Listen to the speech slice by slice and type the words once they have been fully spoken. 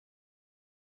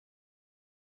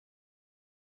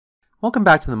Welcome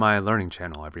back to the Maya Learning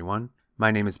Channel, everyone.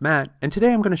 My name is Matt, and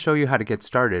today I'm going to show you how to get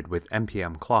started with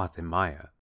MPM cloth in Maya.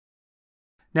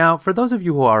 Now, for those of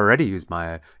you who already use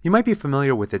Maya, you might be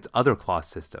familiar with its other cloth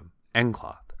system,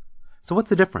 ncloth. So what's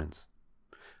the difference?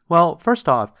 Well, first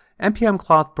off, MPM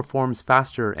cloth performs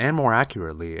faster and more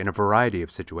accurately in a variety of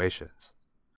situations.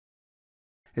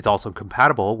 It's also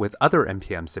compatible with other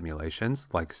MPM simulations,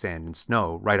 like sand and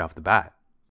snow, right off the bat.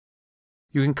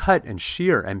 You can cut and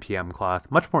shear MPM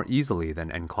cloth much more easily than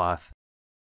ncloth.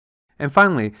 And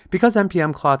finally, because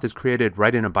MPM cloth is created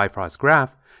right in a Bifrost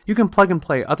graph, you can plug and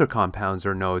play other compounds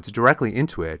or nodes directly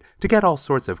into it to get all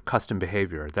sorts of custom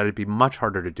behavior that would be much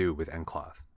harder to do with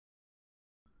ncloth.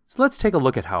 So let's take a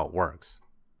look at how it works.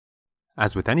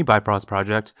 As with any Bifrost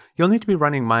project, you'll need to be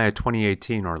running Maya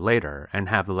 2018 or later and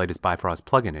have the latest Bifrost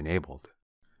plugin enabled.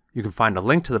 You can find a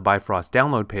link to the Bifrost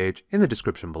download page in the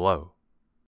description below.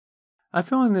 I'm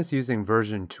filming this using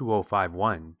version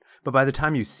 2051, but by the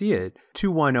time you see it,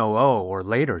 2100 or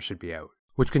later should be out,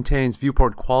 which contains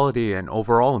viewport quality and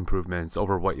overall improvements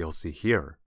over what you'll see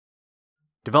here.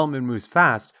 Development moves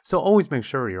fast, so always make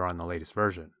sure you're on the latest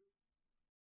version.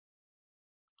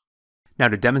 Now,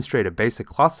 to demonstrate a basic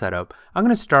cloth setup, I'm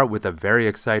going to start with a very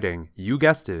exciting, you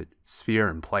guessed it, sphere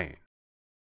and plane.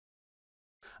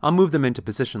 I'll move them into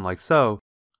position like so,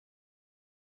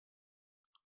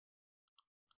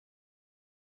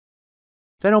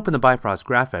 then open the Bifrost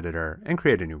graph editor and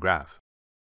create a new graph.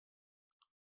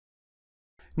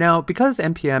 Now, because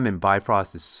MPM in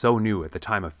Bifrost is so new at the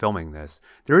time of filming this,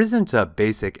 there isn't a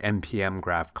basic MPM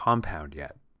graph compound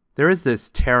yet. There is this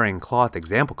tearing cloth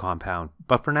example compound,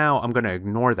 but for now I'm going to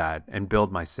ignore that and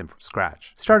build my sim from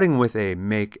scratch, starting with a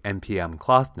make MPM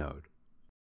cloth node.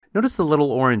 Notice the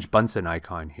little orange Bunsen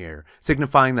icon here,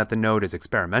 signifying that the node is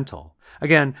experimental.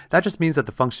 Again, that just means that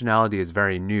the functionality is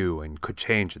very new and could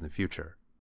change in the future.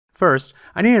 First,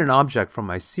 I need an object from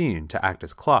my scene to act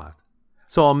as cloth,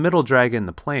 so I'll middle drag in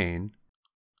the plane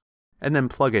and then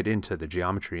plug it into the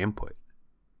geometry input.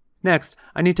 Next,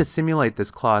 I need to simulate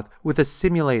this cloth with a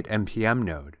simulate MPM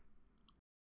node,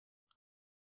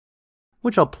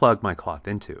 which I'll plug my cloth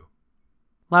into.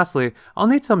 Lastly, I'll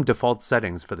need some default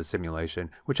settings for the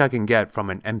simulation, which I can get from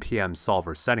an MPM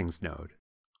solver settings node.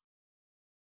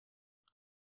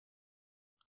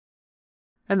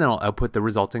 And then I'll output the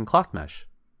resulting cloth mesh.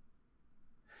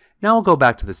 Now I'll go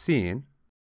back to the scene,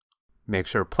 make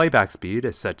sure playback speed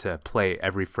is set to play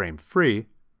every frame free,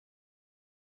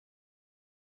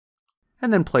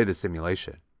 and then play the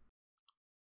simulation.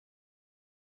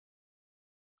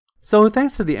 So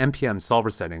thanks to the MPM solver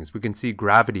settings, we can see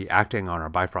gravity acting on our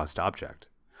Bifrost object.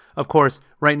 Of course,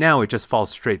 right now it just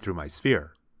falls straight through my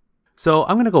sphere. So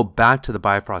I'm going to go back to the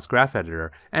Bifrost graph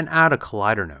editor and add a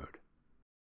collider node.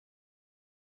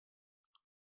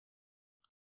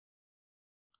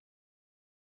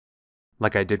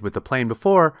 Like I did with the plane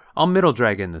before, I'll middle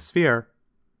drag in the sphere,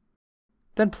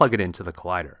 then plug it into the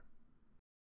collider.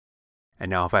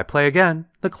 And now if I play again,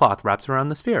 the cloth wraps around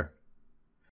the sphere.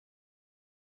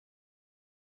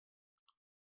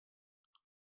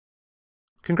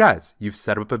 Congrats, you've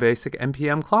set up a basic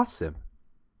MPM cloth sim.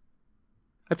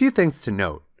 A few things to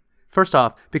note. First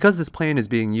off, because this plane is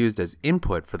being used as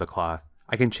input for the cloth,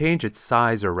 I can change its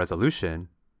size or resolution,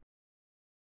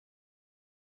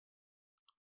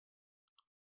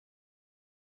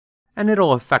 and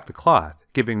it'll affect the cloth,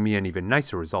 giving me an even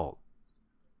nicer result.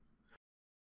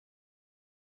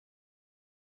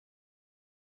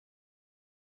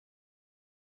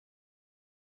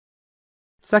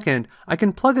 Second, I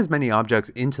can plug as many objects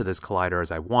into this collider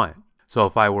as I want. So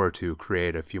if I were to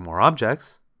create a few more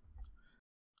objects,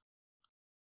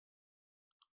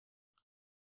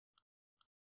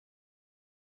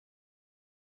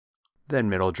 then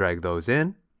middle drag those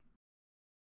in,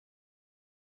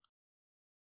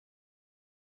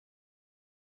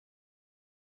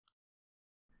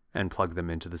 and plug them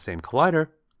into the same collider,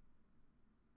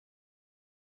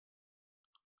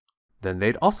 then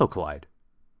they'd also collide.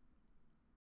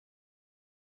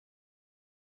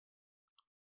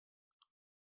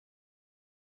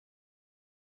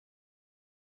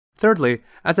 Thirdly,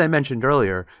 as I mentioned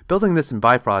earlier, building this in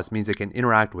Bifrost means it can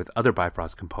interact with other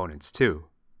Bifrost components too.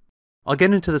 I'll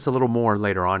get into this a little more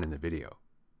later on in the video.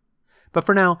 But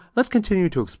for now, let's continue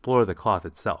to explore the cloth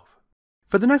itself.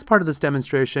 For the next part of this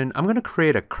demonstration, I'm going to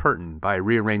create a curtain by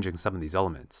rearranging some of these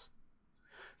elements.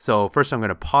 So first I'm going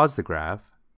to pause the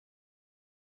graph,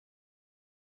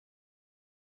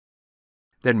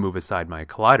 then move aside my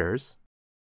colliders,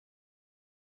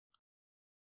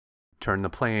 turn the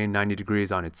plane 90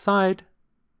 degrees on its side,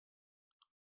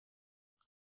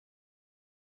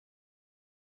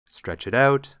 stretch it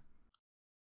out,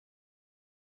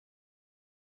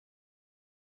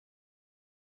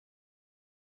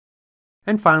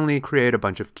 And finally, create a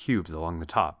bunch of cubes along the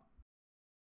top.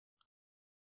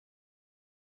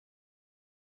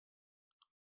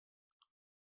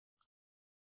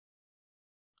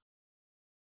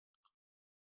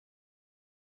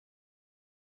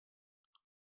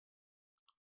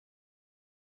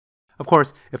 Of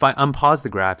course, if I unpause the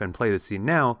graph and play the scene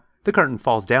now, the curtain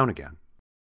falls down again.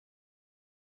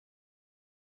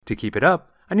 To keep it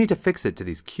up, I need to fix it to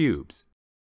these cubes,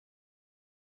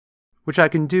 which I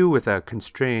can do with a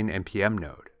constrain MPM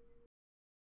node.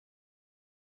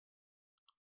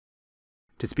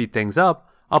 To speed things up,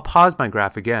 I'll pause my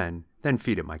graph again, then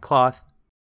feed it my cloth,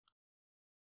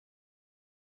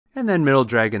 and then middle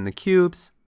drag in the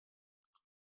cubes,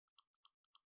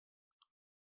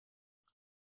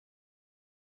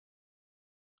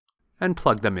 and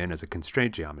plug them in as a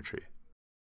constraint geometry.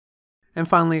 And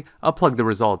finally, I'll plug the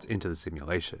results into the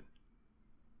simulation.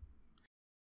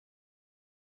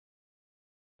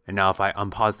 And now if I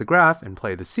unpause the graph and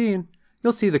play the scene,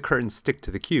 you'll see the curtains stick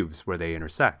to the cubes where they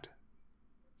intersect.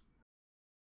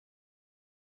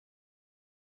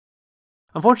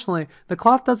 Unfortunately, the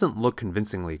cloth doesn't look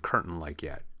convincingly curtain-like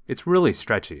yet. It's really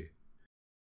stretchy.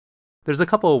 There's a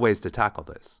couple of ways to tackle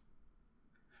this.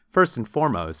 First and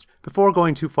foremost, before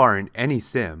going too far in any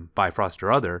sim, Bifrost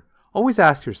or other, always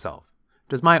ask yourself,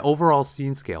 does my overall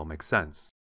scene scale make sense?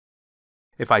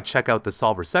 If I check out the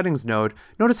solver settings node,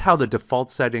 notice how the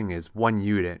default setting is 1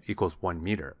 unit equals 1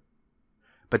 meter.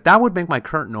 But that would make my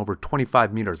curtain over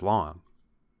 25 meters long.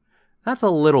 That's a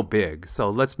little big, so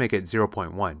let's make it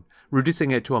 0.1,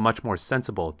 reducing it to a much more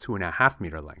sensible 2.5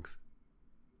 meter length.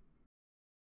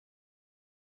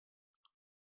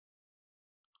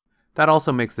 That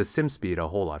also makes the sim speed a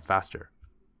whole lot faster.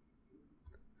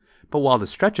 But while the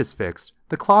stretch is fixed,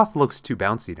 the cloth looks too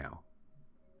bouncy now.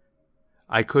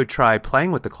 I could try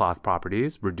playing with the cloth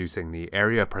properties, reducing the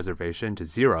area preservation to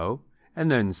 0, and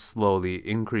then slowly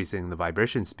increasing the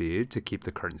vibration speed to keep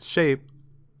the curtain's shape.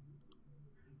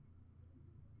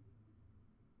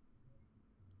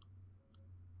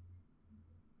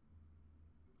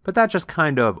 But that just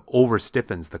kind of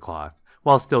over-stiffens the cloth,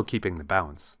 while still keeping the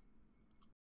bounce.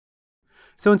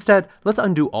 So instead, let's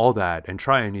undo all that and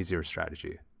try an easier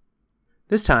strategy.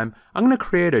 This time, I'm going to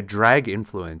create a drag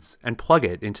influence and plug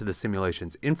it into the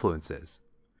simulation's influences.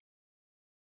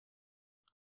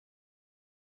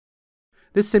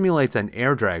 This simulates an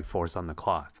air drag force on the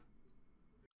cloth,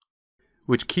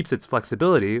 which keeps its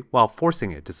flexibility while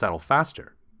forcing it to settle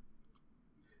faster.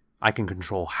 I can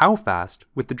control how fast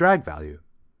with the drag value.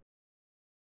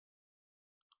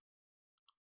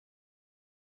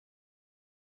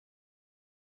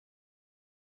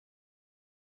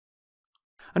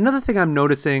 Another thing I'm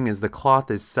noticing is the cloth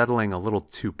is settling a little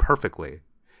too perfectly.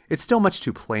 It's still much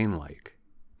too plane-like.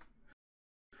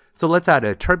 So let's add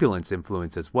a turbulence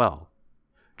influence as well.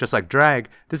 Just like drag,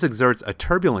 this exerts a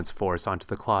turbulence force onto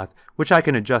the cloth, which I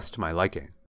can adjust to my liking.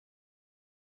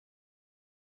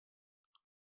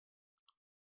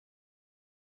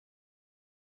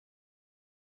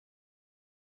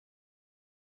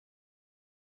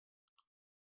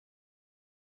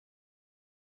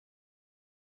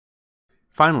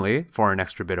 Finally, for an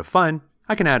extra bit of fun,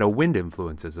 I can add a wind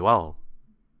influence as well.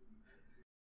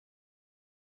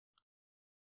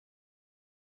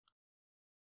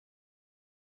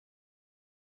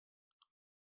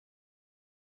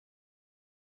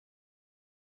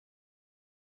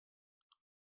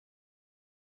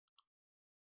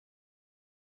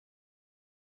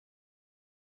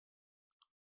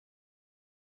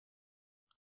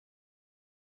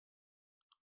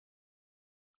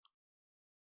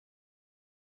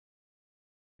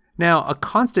 Now, a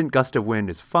constant gust of wind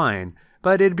is fine,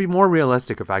 but it'd be more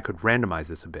realistic if I could randomize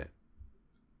this a bit.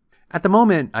 At the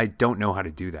moment, I don't know how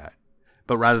to do that,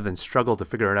 but rather than struggle to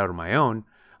figure it out on my own,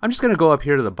 I'm just going to go up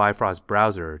here to the Bifrost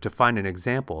browser to find an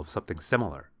example of something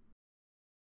similar.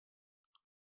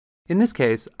 In this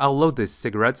case, I'll load this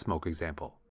cigarette smoke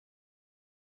example,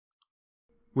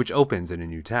 which opens in a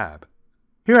new tab.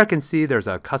 Here I can see there's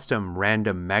a custom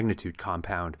random magnitude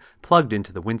compound plugged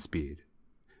into the wind speed,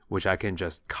 which I can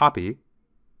just copy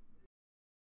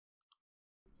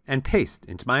and paste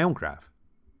into my own graph.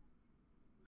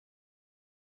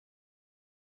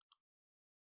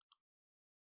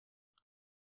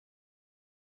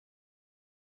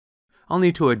 I'll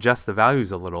need to adjust the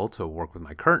values a little to work with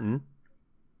my curtain.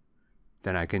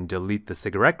 Then I can delete the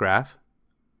cigarette graph.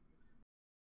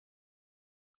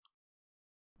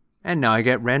 And now I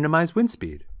get randomized wind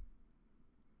speed.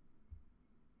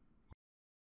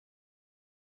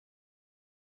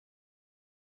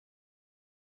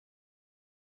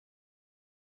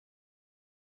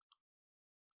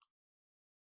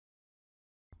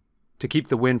 To keep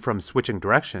the wind from switching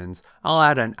directions, I'll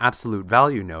add an absolute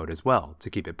value node as well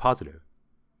to keep it positive.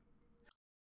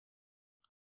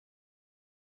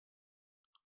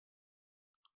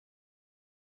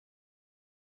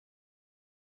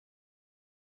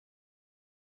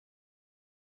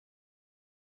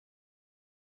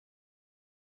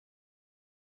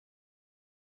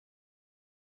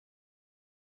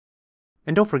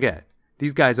 And don't forget,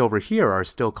 these guys over here are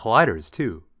still colliders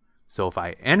too. So if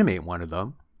I animate one of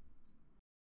them,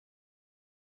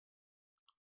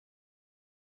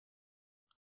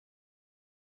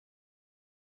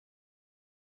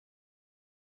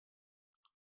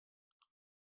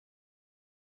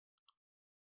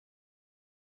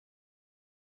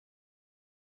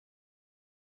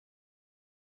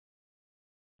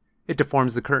 it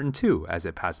deforms the curtain too as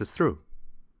it passes through.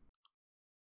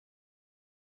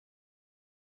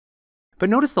 But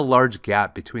notice the large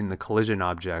gap between the collision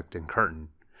object and curtain.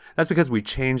 That's because we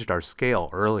changed our scale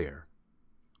earlier.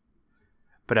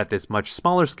 But at this much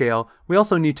smaller scale, we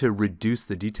also need to reduce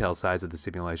the detail size of the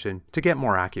simulation to get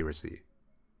more accuracy.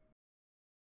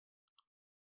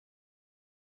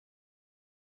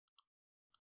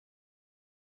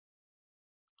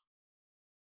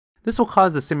 This will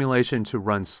cause the simulation to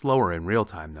run slower in real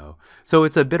time though, so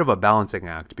it's a bit of a balancing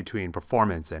act between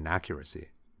performance and accuracy.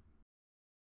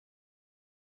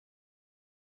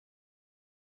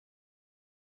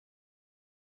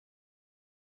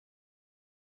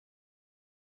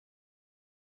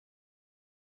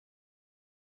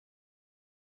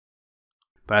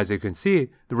 But as you can see,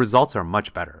 the results are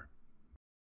much better.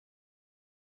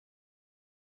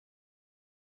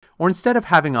 Or instead of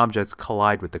having objects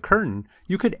collide with the curtain,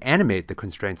 you could animate the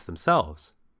constraints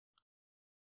themselves.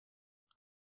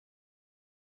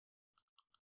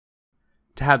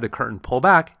 To have the curtain pull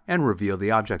back and reveal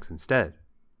the objects instead.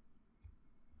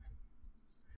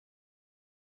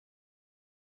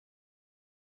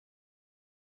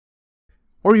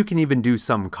 Or you can even do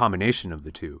some combination of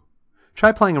the two.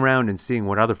 Try playing around and seeing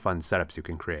what other fun setups you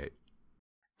can create.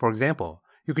 For example,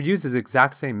 you could use this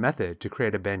exact same method to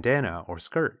create a bandana or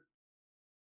skirt.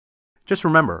 Just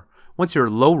remember, once your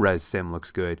low-res sim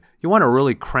looks good, you want to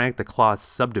really crank the cloth's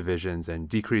subdivisions and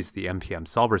decrease the MPM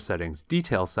solver settings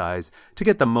detail size to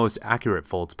get the most accurate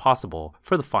folds possible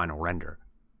for the final render.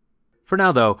 For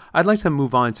now though, I'd like to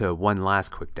move on to one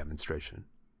last quick demonstration.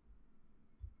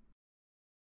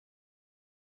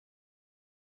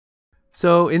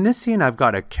 So in this scene I've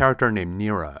got a character named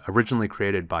Nira, originally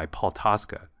created by Paul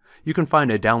Tosca. You can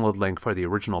find a download link for the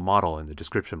original model in the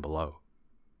description below.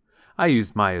 I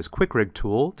used Maya's Quick Rig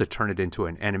tool to turn it into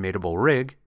an animatable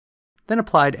rig, then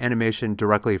applied animation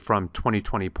directly from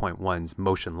 2020.1's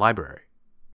motion library.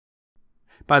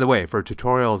 By the way, for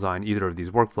tutorials on either of these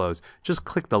workflows, just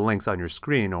click the links on your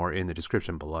screen or in the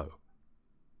description below.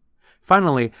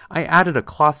 Finally, I added a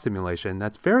cloth simulation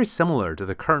that's very similar to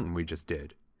the curtain we just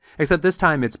did, except this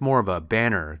time it's more of a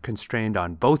banner constrained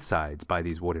on both sides by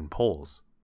these wooden poles.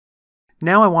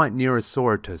 Now I want Nira's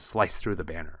sword to slice through the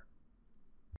banner.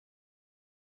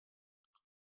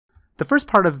 The first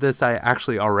part of this I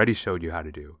actually already showed you how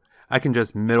to do. I can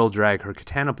just middle drag her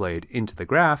katana blade into the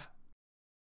graph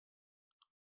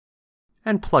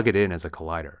and plug it in as a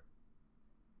collider.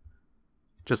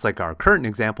 Just like our curtain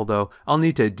example though, I'll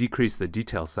need to decrease the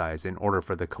detail size in order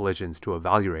for the collisions to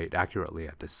evaluate accurately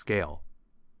at this scale.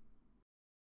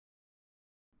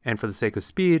 And for the sake of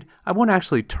speed, I won't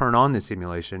actually turn on the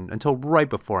simulation until right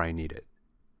before I need it.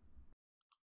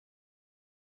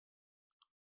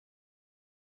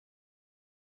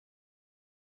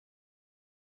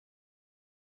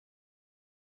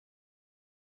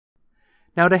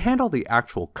 Now to handle the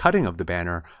actual cutting of the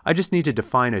banner, I just need to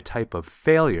define a type of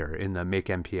failure in the Make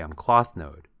MPM cloth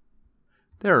node.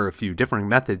 There are a few different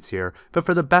methods here, but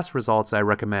for the best results I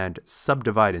recommend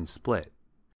subdivide and split.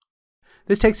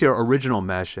 This takes your original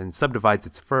mesh and subdivides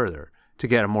it further to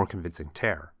get a more convincing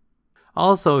tear. I'll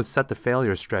also set the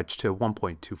failure stretch to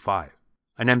 1.25.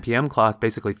 An MPM cloth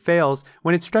basically fails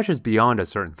when it stretches beyond a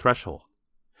certain threshold.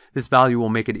 This value will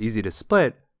make it easy to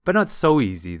split, but not so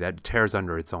easy that it tears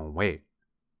under its own weight.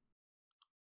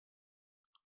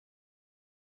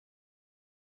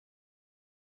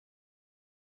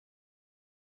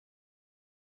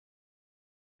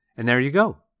 And there you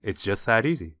go. It's just that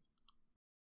easy.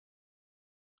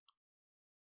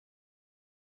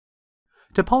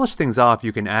 To polish things off,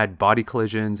 you can add body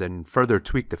collisions and further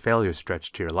tweak the failure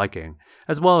stretch to your liking,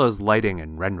 as well as lighting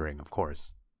and rendering, of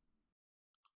course.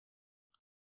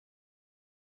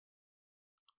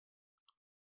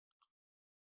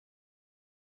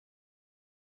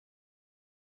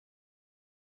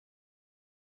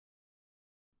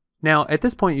 Now, at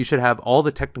this point you should have all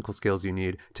the technical skills you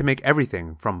need to make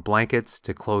everything from blankets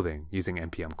to clothing using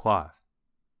MPM cloth.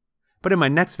 But in my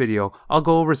next video, I'll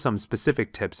go over some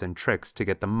specific tips and tricks to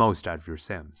get the most out of your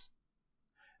Sims.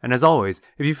 And as always,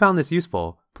 if you found this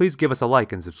useful, please give us a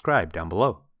like and subscribe down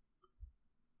below.